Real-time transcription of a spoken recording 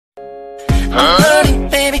Dirty,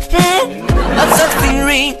 baby, I'm something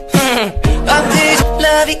ring. I'm this,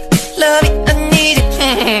 love it, I need it.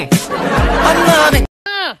 I'm loving.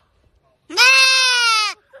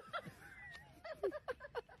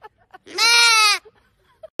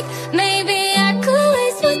 Maybe I could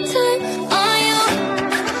waste my time on you.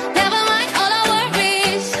 Never mind all our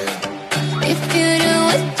worries. If you do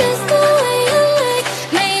it just the way you like,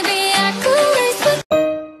 maybe I could waste my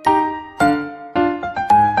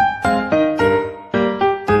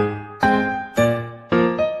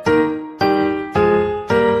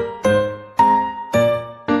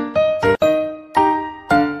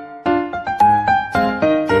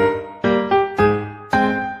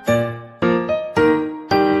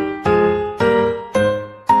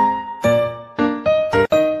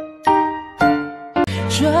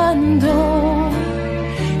转动，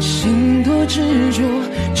心多执着，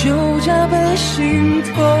就加倍心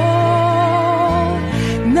痛。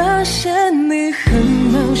那些你很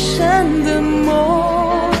渺小的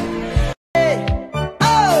梦。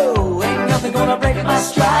Oh, ain't nothing gonna break my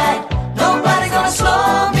stride. Nobody gonna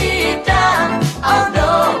slow me down. Oh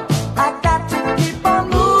no, I got to keep on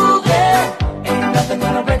moving. Ain't nothing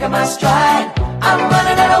gonna break my stride. I'm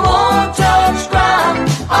running and I won't touch ground.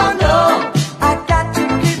 Oh no.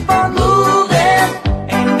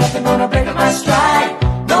 Gonna break my stride.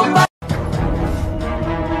 Nobody.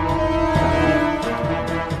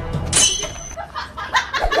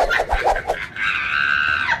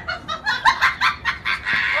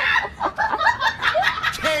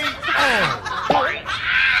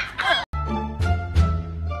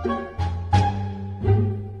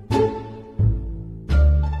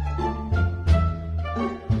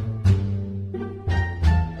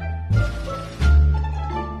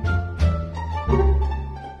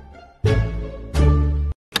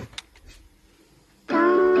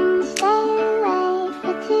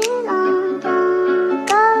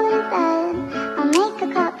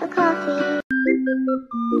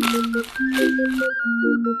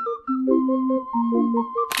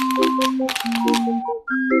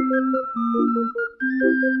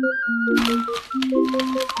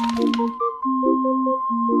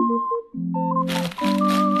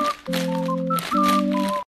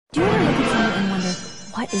 Do you ever look at someone and wonder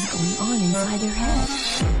what is going on inside their head?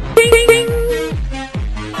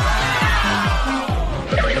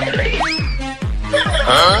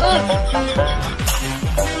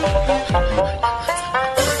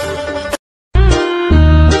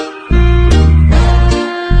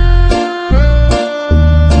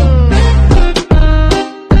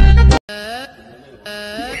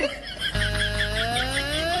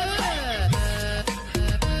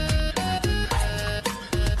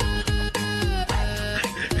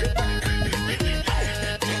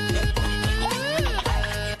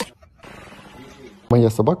 Моя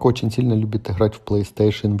собака очень сильно любит играть в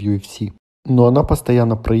PlayStation, в UFC. Но она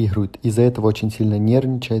постоянно проигрывает, из-за этого очень сильно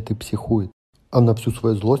нервничает и психует. Она всю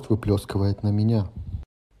свою злость выплескивает на меня.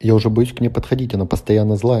 Я уже боюсь к ней подходить, она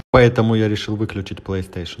постоянно злая. Поэтому я решил выключить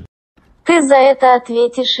PlayStation. Ты за это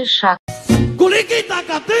ответишь, Ишак.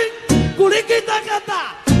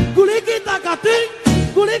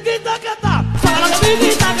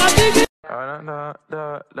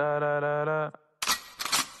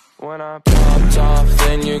 When I popped off,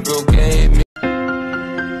 then you go gave me.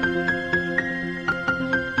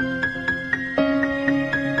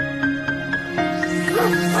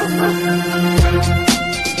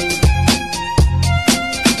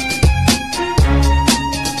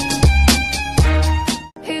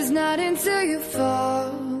 He's not until you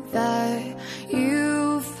fall that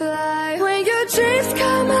you fly. When your dreams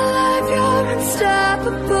come alive, you're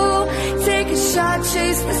unstoppable. Take a shot,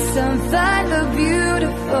 chase the sun, find the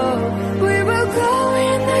beautiful. We will go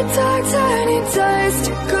in the dark, turning dust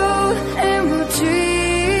to gold, and we'll dream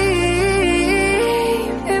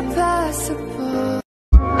impossible.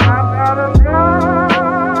 I gotta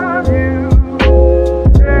love you,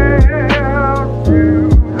 tell you,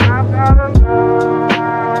 I gotta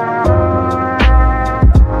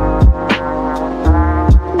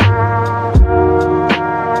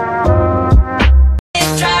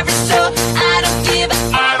Driver, so I don't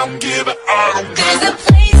give it. There's a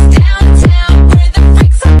place downtown where the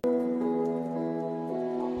freaks are.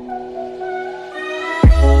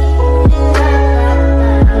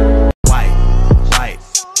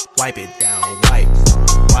 Wipe it down, wipe it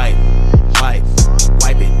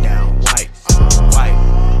down,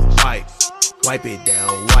 wipe it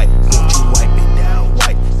down, wipe. Don't you wipe it down,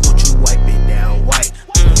 wipe. Don't you wipe it down, wipe.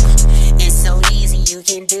 It's so easy, you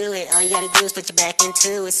can do it. All you gotta do is put your back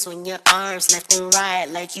into it. Swing your arms left and right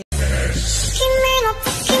like you.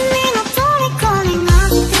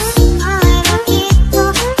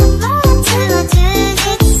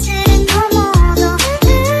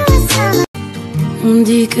 On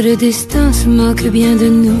dit que le destin se moque bien de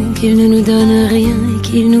nous, qu'il ne nous donne rien et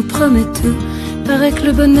qu'il nous promet tout. Paraît que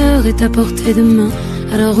le bonheur est à portée de main,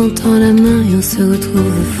 alors on tend la main et on se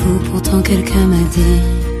retrouve fou. Pourtant quelqu'un m'a dit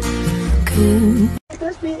que...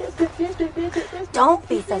 Don't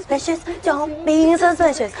be suspicious, don't be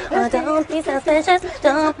suspicious, oh, don't be suspicious,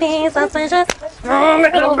 don't be suspicious.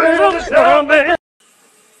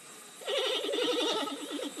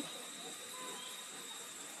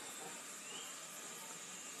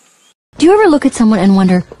 Do you ever look at someone and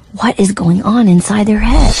wonder what is going on inside their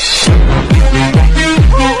head?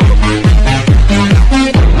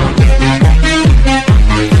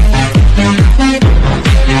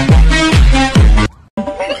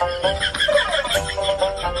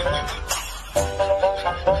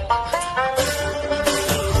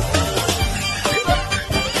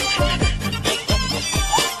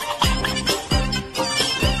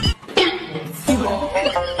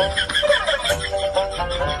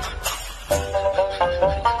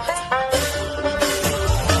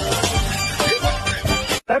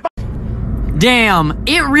 Damn,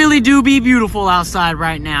 it really do be beautiful outside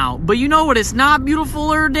right now. But you know what it's not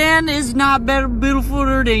beautifuler than? It's not better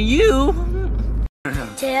beautifuler than you.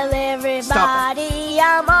 Tell everybody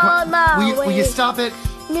I'm on my way. Will you stop it?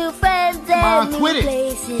 New friends and new quit it.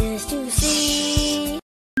 places to see.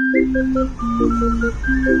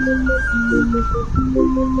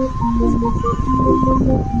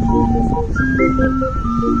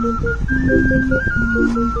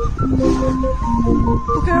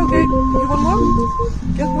 Okay, you want more?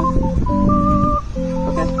 Get more?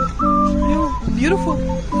 Okay. Beautiful.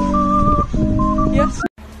 Yes.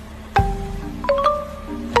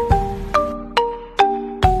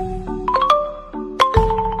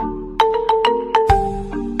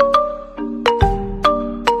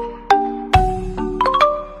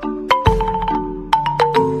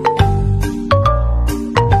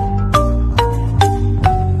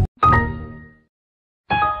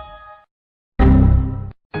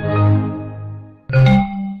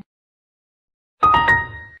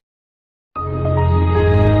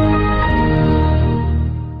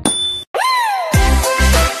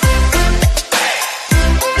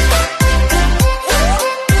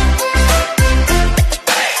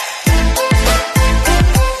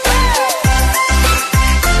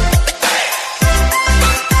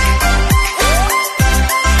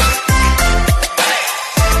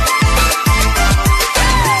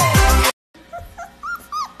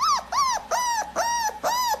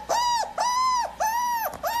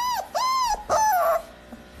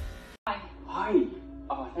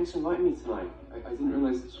 Thanks for inviting me tonight. I didn't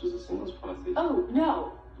realize this was a singles party. Oh,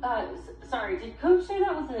 no. Sorry, did Coach say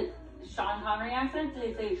that was a Sean Connery accent? Did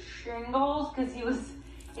he say shingles? Because he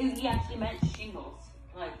actually meant shingles.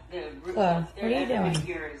 Like the roof. What are you doing?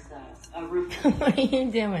 Here is a roof. What are you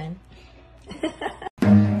doing?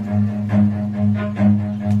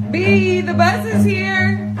 B, the bus is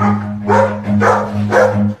here.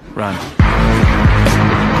 Run.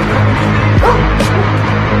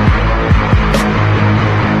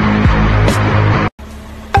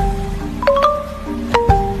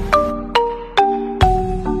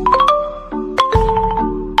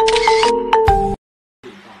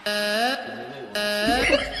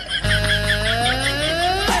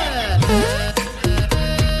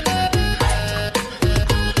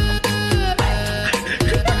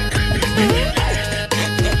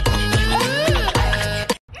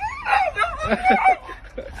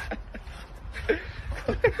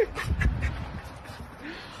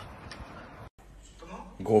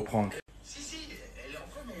 Gros prank.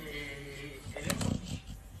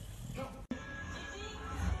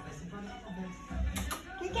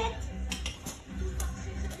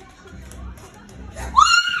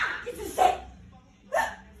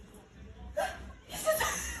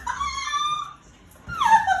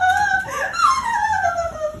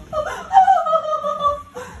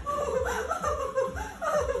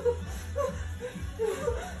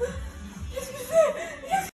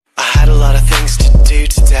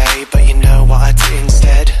 But you know what I did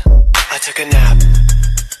instead? I took a nap.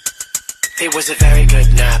 It was a very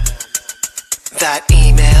good nap. That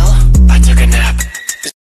email, I took a nap.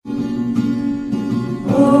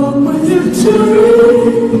 Oh, with you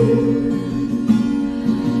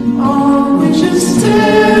oh, which is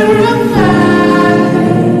terrified.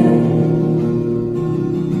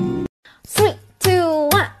 3, 2,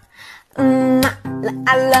 1，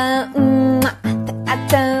来了，哒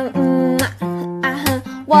哒，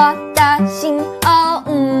我的心哦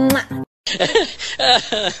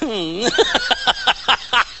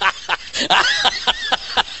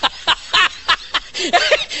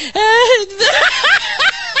，Ha